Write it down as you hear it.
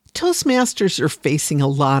Toastmasters are facing a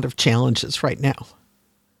lot of challenges right now.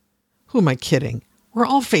 Who am I kidding? We're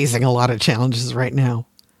all facing a lot of challenges right now.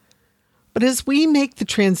 But as we make the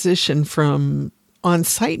transition from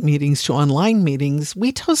on-site meetings to online meetings,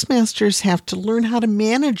 we Toastmasters have to learn how to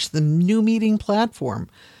manage the new meeting platform,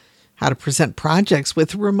 how to present projects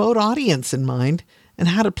with a remote audience in mind, and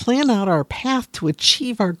how to plan out our path to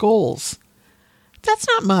achieve our goals. That's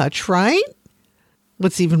not much, right?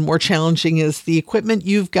 What's even more challenging is the equipment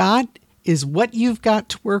you've got is what you've got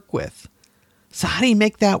to work with. So how do you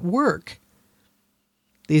make that work?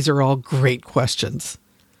 These are all great questions.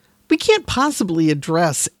 We can't possibly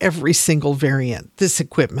address every single variant, this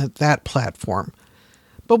equipment, that platform.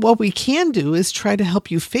 But what we can do is try to help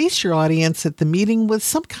you face your audience at the meeting with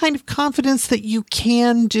some kind of confidence that you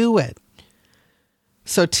can do it.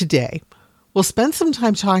 So today, we'll spend some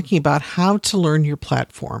time talking about how to learn your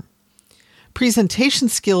platform, presentation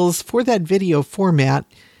skills for that video format,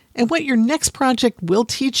 and what your next project will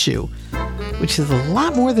teach you, which is a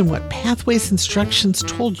lot more than what Pathways Instructions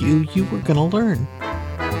told you were going to learn.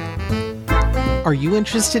 Are you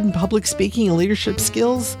interested in public speaking and leadership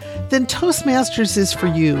skills? Then Toastmasters is for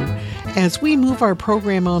you. As we move our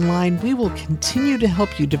program online, we will continue to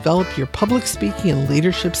help you develop your public speaking and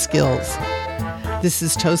leadership skills. This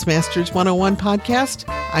is Toastmasters 101 Podcast.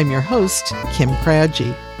 I'm your host, Kim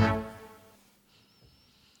Craggy.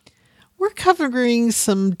 We're covering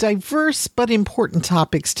some diverse but important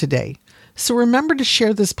topics today. So remember to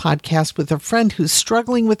share this podcast with a friend who's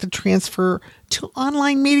struggling with the transfer to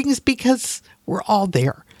online meetings, because we're all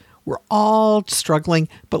there. We're all struggling,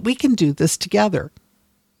 but we can do this together.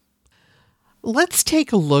 Let's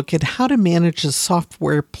take a look at how to manage a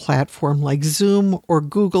software platform like Zoom or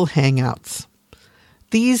Google Hangouts.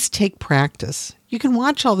 These take practice. You can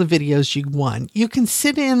watch all the videos you want. You can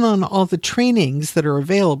sit in on all the trainings that are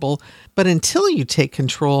available, but until you take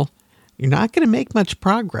control, you're not going to make much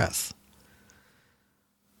progress.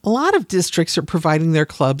 A lot of districts are providing their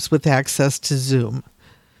clubs with access to Zoom.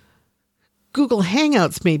 Google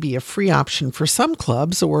Hangouts may be a free option for some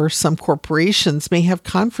clubs, or some corporations may have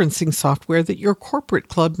conferencing software that your corporate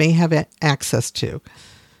club may have access to.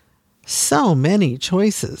 So many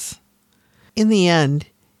choices. In the end,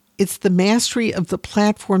 it's the mastery of the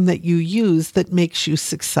platform that you use that makes you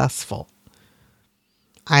successful.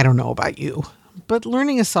 I don't know about you, but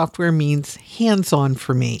learning a software means hands-on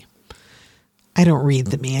for me. I don't read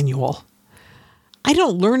the manual. I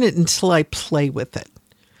don't learn it until I play with it.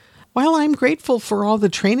 While I'm grateful for all the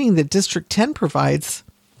training that District 10 provides,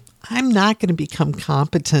 I'm not going to become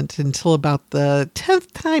competent until about the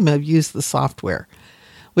 10th time I've used the software,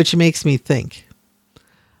 which makes me think,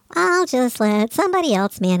 I'll just let somebody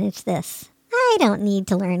else manage this. I don't need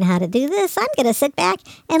to learn how to do this. I'm going to sit back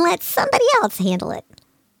and let somebody else handle it.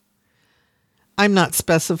 I'm not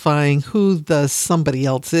specifying who the somebody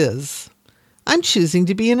else is. I'm choosing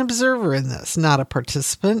to be an observer in this, not a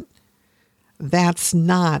participant. That's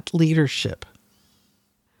not leadership.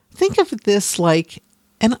 Think of this like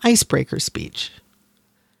an icebreaker speech.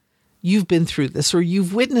 You've been through this, or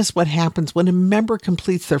you've witnessed what happens when a member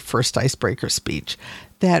completes their first icebreaker speech.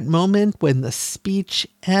 That moment when the speech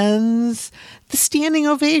ends, the standing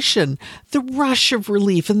ovation, the rush of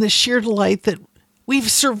relief, and the sheer delight that we've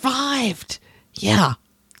survived. Yeah,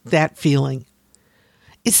 that feeling.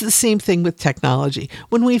 It's the same thing with technology.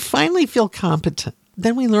 When we finally feel competent,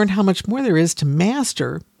 then we learn how much more there is to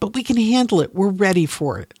master, but we can handle it. We're ready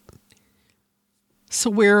for it. So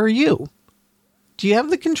where are you? Do you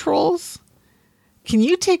have the controls? Can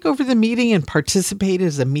you take over the meeting and participate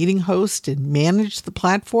as a meeting host and manage the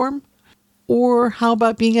platform? Or how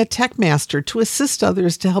about being a tech master to assist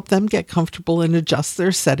others to help them get comfortable and adjust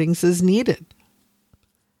their settings as needed?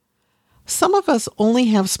 Some of us only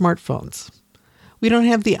have smartphones. We don't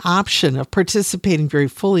have the option of participating very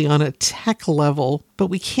fully on a tech level, but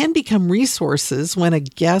we can become resources when a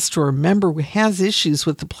guest or a member has issues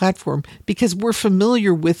with the platform because we're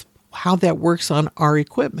familiar with how that works on our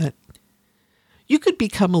equipment. You could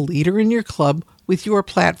become a leader in your club with your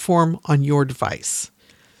platform on your device.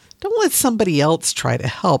 Don't let somebody else try to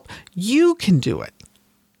help. You can do it.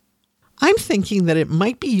 I'm thinking that it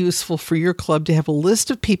might be useful for your club to have a list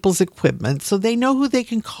of people's equipment so they know who they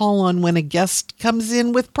can call on when a guest comes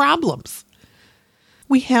in with problems.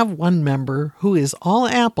 We have one member who is all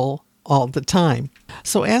Apple all the time,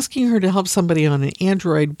 so asking her to help somebody on an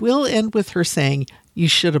Android will end with her saying, "You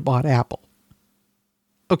should have bought Apple."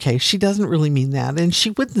 Okay, she doesn't really mean that, and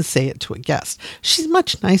she wouldn't say it to a guest. She's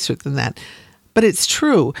much nicer than that. But it's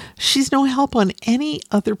true, she's no help on any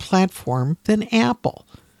other platform than Apple.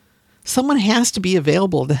 Someone has to be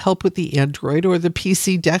available to help with the Android or the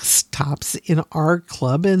PC desktops in our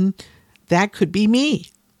club, and that could be me.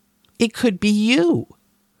 It could be you.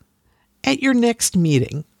 At your next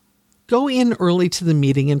meeting, go in early to the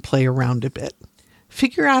meeting and play around a bit.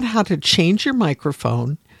 Figure out how to change your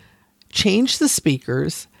microphone, change the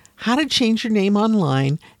speakers, how to change your name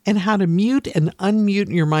online, and how to mute and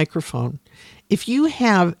unmute your microphone. If you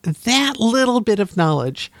have that little bit of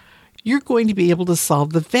knowledge, you're going to be able to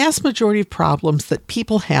solve the vast majority of problems that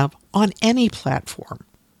people have on any platform.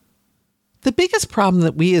 The biggest problem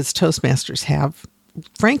that we as Toastmasters have,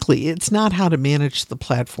 frankly, it's not how to manage the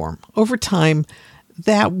platform. Over time,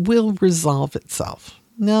 that will resolve itself.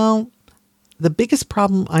 No, the biggest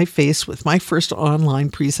problem I faced with my first online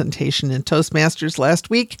presentation in Toastmasters last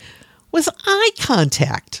week was eye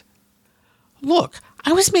contact. Look,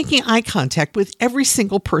 I was making eye contact with every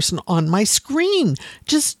single person on my screen.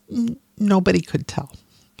 Just nobody could tell.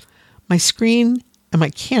 My screen and my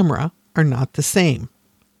camera are not the same.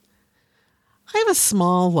 I have a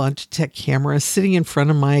small Logitech camera sitting in front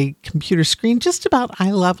of my computer screen, just about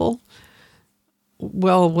eye level.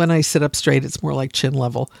 Well, when I sit up straight, it's more like chin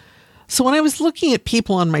level. So when I was looking at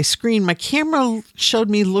people on my screen, my camera showed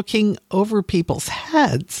me looking over people's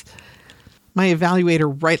heads. My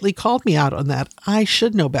evaluator rightly called me out on that. I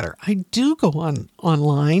should know better. I do go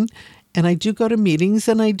online and I do go to meetings,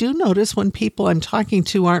 and I do notice when people I'm talking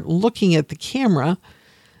to aren't looking at the camera.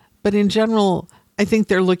 But in general, I think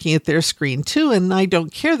they're looking at their screen too, and I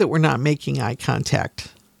don't care that we're not making eye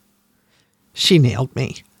contact. She nailed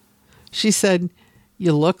me. She said,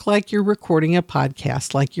 "You look like you're recording a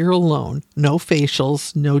podcast, like you're alone. No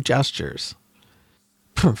facials, no gestures."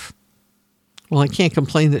 Poof. Well, I can't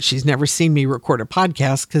complain that she's never seen me record a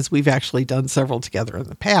podcast because we've actually done several together in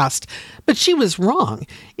the past. But she was wrong.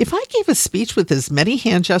 If I gave a speech with as many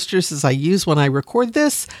hand gestures as I use when I record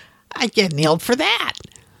this, I'd get nailed for that.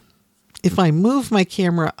 If I move my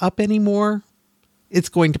camera up anymore, it's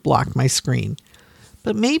going to block my screen.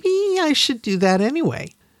 But maybe I should do that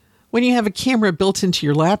anyway. When you have a camera built into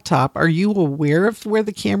your laptop, are you aware of where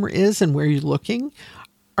the camera is and where you're looking?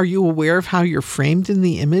 Are you aware of how you're framed in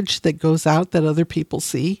the image that goes out that other people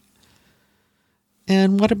see?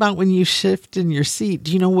 And what about when you shift in your seat?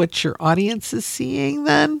 Do you know what your audience is seeing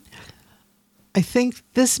then? I think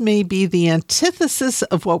this may be the antithesis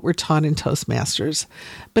of what we're taught in Toastmasters.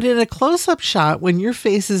 But in a close-up shot, when your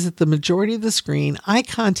face is at the majority of the screen, eye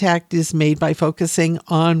contact is made by focusing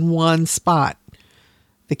on one spot,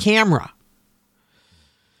 the camera.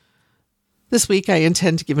 This week, I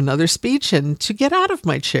intend to give another speech and to get out of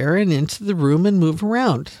my chair and into the room and move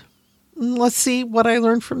around. Let's see what I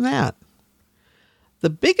learned from that. The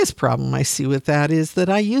biggest problem I see with that is that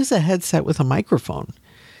I use a headset with a microphone.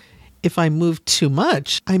 If I move too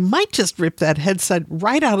much, I might just rip that headset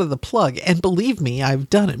right out of the plug, and believe me, I've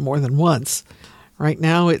done it more than once. Right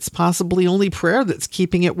now, it's possibly only prayer that's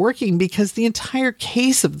keeping it working because the entire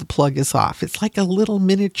case of the plug is off. It's like a little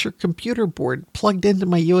miniature computer board plugged into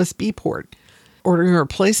my USB port. Ordering a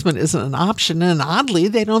replacement isn't an option, and oddly,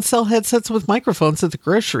 they don't sell headsets with microphones at the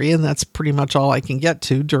grocery, and that's pretty much all I can get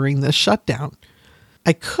to during this shutdown.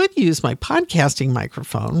 I could use my podcasting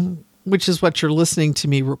microphone, which is what you're listening to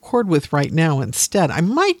me record with right now instead. I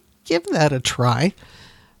might give that a try,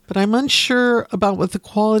 but I'm unsure about what the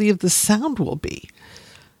quality of the sound will be.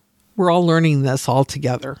 We're all learning this all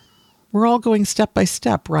together. We're all going step by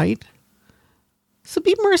step, right? So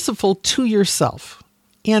be merciful to yourself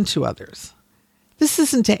and to others. This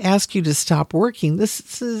isn't to ask you to stop working.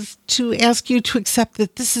 This is to ask you to accept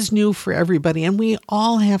that this is new for everybody, and we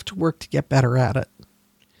all have to work to get better at it.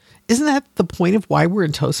 Isn't that the point of why we're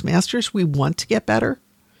in Toastmasters? We want to get better.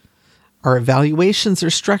 Our evaluations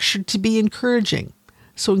are structured to be encouraging.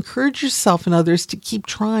 So encourage yourself and others to keep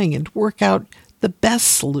trying and work out the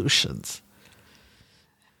best solutions.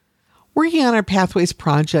 Working on our Pathways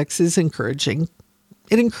projects is encouraging.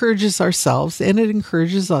 It encourages ourselves and it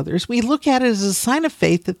encourages others. We look at it as a sign of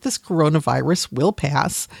faith that this coronavirus will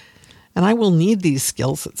pass, and I will need these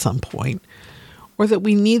skills at some point, or that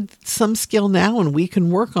we need some skill now and we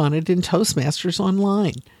can work on it in Toastmasters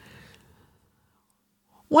online.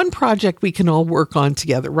 One project we can all work on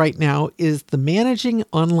together right now is the Managing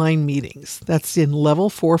Online Meetings. That's in Level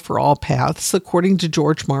 4 for all paths, according to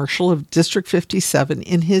George Marshall of District 57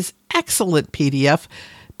 in his excellent PDF,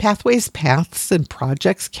 Pathways, Paths, and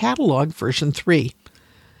Projects Catalog version 3.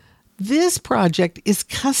 This project is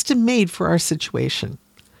custom made for our situation.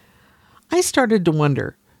 I started to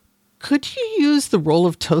wonder, could you use the role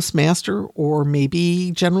of Toastmaster or maybe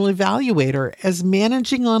General Evaluator as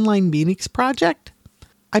Managing Online Meetings project?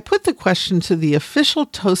 I put the question to the official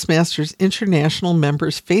Toastmasters International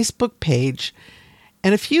members Facebook page,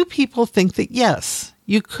 and a few people think that yes,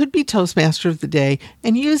 you could be Toastmaster of the Day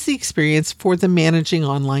and use the experience for the Managing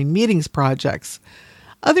Online Meetings projects.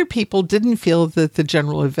 Other people didn't feel that the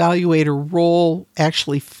general evaluator role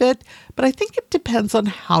actually fit, but I think it depends on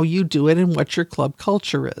how you do it and what your club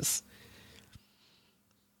culture is.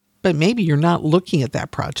 But maybe you're not looking at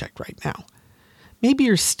that project right now. Maybe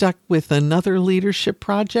you're stuck with another leadership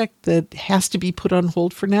project that has to be put on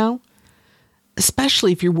hold for now,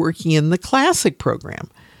 especially if you're working in the Classic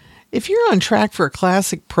program. If you're on track for a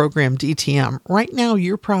Classic program DTM, right now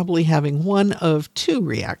you're probably having one of two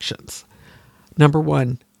reactions. Number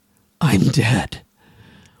one, I'm dead.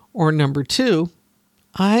 Or number two,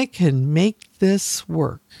 I can make this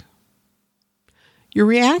work. Your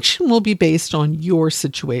reaction will be based on your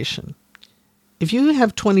situation. If you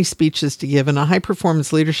have 20 speeches to give and a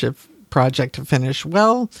high-performance leadership project to finish,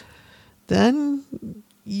 well, then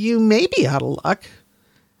you may be out of luck.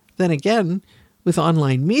 Then again, with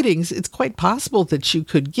online meetings, it's quite possible that you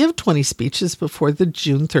could give 20 speeches before the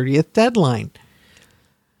June 30th deadline.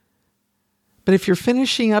 But if you're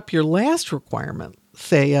finishing up your last requirement,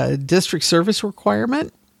 say a district service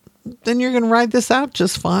requirement, then you're going to ride this out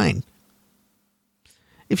just fine.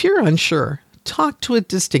 If you're unsure, talk to a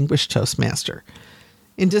distinguished Toastmaster.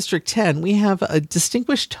 In District 10, we have a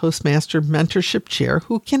distinguished Toastmaster mentorship chair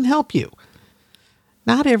who can help you.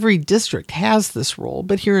 Not every district has this role,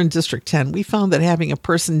 but here in District 10, we found that having a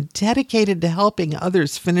person dedicated to helping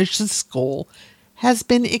others finish this goal has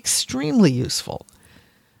been extremely useful.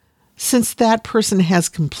 Since that person has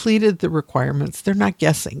completed the requirements, they're not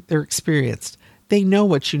guessing, they're experienced. They know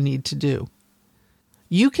what you need to do.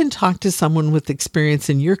 You can talk to someone with experience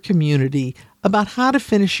in your community about how to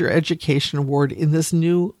finish your education award in this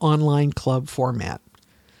new online club format.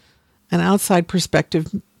 An outside perspective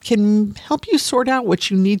can help you sort out what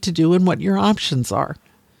you need to do and what your options are.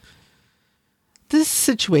 This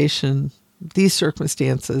situation, these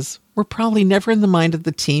circumstances, were probably never in the mind of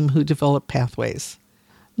the team who developed Pathways.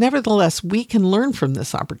 Nevertheless, we can learn from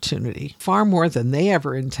this opportunity far more than they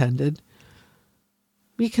ever intended.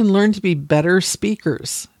 We can learn to be better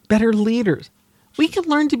speakers, better leaders. We can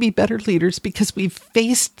learn to be better leaders because we've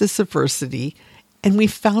faced this adversity and we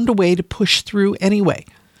found a way to push through anyway.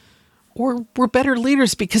 Or we're better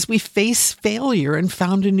leaders because we faced failure and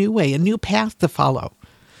found a new way, a new path to follow.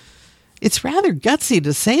 It's rather gutsy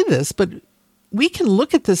to say this, but we can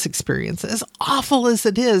look at this experience, as awful as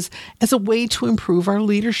it is, as a way to improve our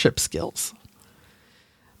leadership skills.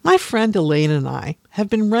 My friend Elaine and I have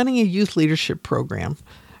been running a youth leadership program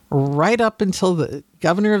right up until the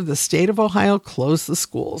governor of the state of Ohio closed the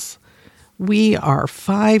schools. We are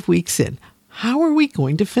 5 weeks in. How are we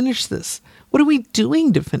going to finish this? What are we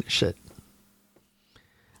doing to finish it?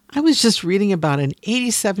 I was just reading about an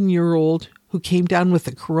 87-year-old who came down with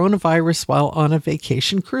the coronavirus while on a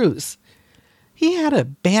vacation cruise. He had a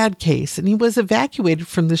bad case and he was evacuated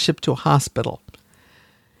from the ship to a hospital.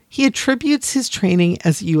 He attributes his training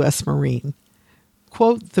as a U.S. Marine.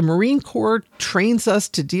 Quote, "The Marine Corps trains us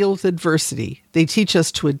to deal with adversity. They teach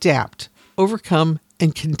us to adapt, overcome,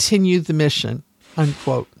 and continue the mission,"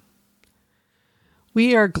 unquote.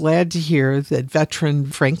 We are glad to hear that veteran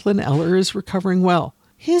Franklin Eller is recovering well.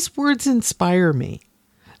 His words inspire me.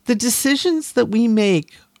 The decisions that we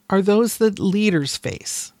make are those that leaders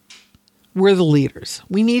face. We're the leaders.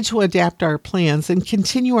 We need to adapt our plans and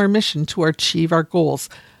continue our mission to achieve our goals.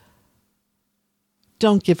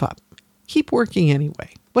 Don't give up. Keep working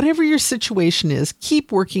anyway. Whatever your situation is,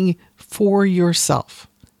 keep working for yourself.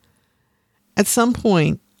 At some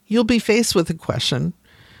point, you'll be faced with a question: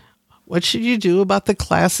 what should you do about the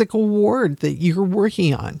Classic award that you're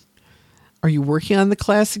working on? Are you working on the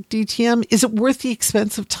Classic DTM? Is it worth the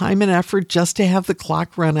expense of time and effort just to have the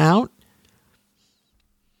clock run out?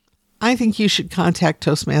 I think you should contact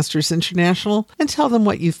Toastmasters International and tell them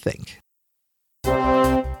what you think.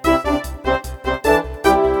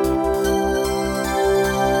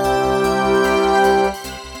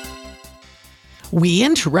 We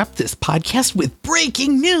interrupt this podcast with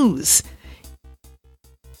breaking news.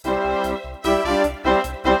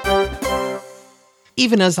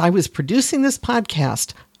 Even as I was producing this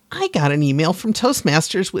podcast, I got an email from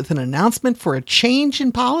Toastmasters with an announcement for a change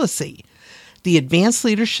in policy. The Advanced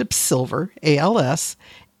Leadership Silver, ALS,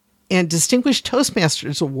 and Distinguished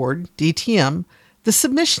Toastmasters Award, DTM, the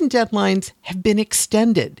submission deadlines have been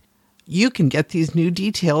extended. You can get these new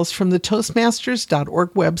details from the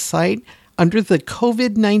Toastmasters.org website under the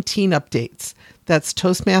COVID-19 updates. That's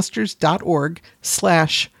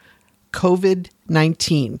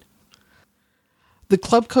toastmasters.org/COVID-19. The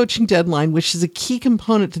club coaching deadline, which is a key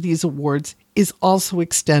component to these awards, is also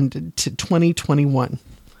extended to 2021.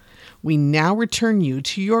 We now return you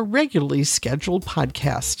to your regularly scheduled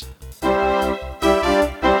podcast.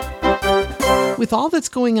 With all that's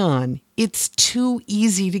going on, it's too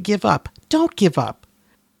easy to give up. Don't give up.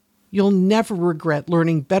 You'll never regret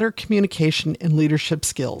learning better communication and leadership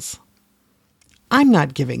skills. I'm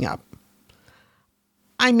not giving up.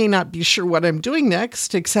 I may not be sure what I'm doing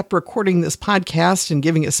next, except recording this podcast and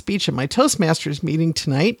giving a speech at my Toastmasters meeting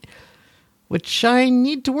tonight, which I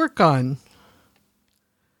need to work on.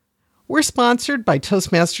 We're sponsored by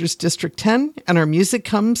Toastmasters District 10, and our music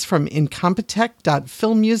comes from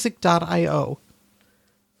incompetech.filmmusic.io.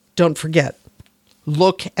 Don't forget,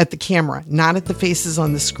 look at the camera, not at the faces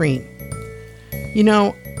on the screen. You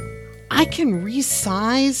know, I can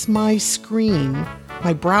resize my screen,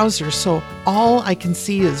 my browser, so all I can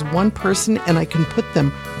see is one person, and I can put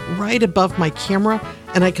them right above my camera,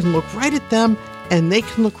 and I can look right at them, and they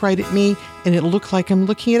can look right at me, and it'll look like I'm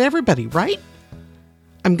looking at everybody, right?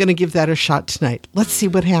 I'm going to give that a shot tonight. Let's see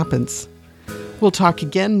what happens. We'll talk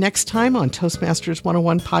again next time on Toastmasters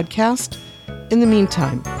 101 podcast. In the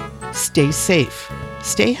meantime, stay safe,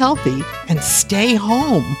 stay healthy, and stay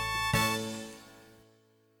home.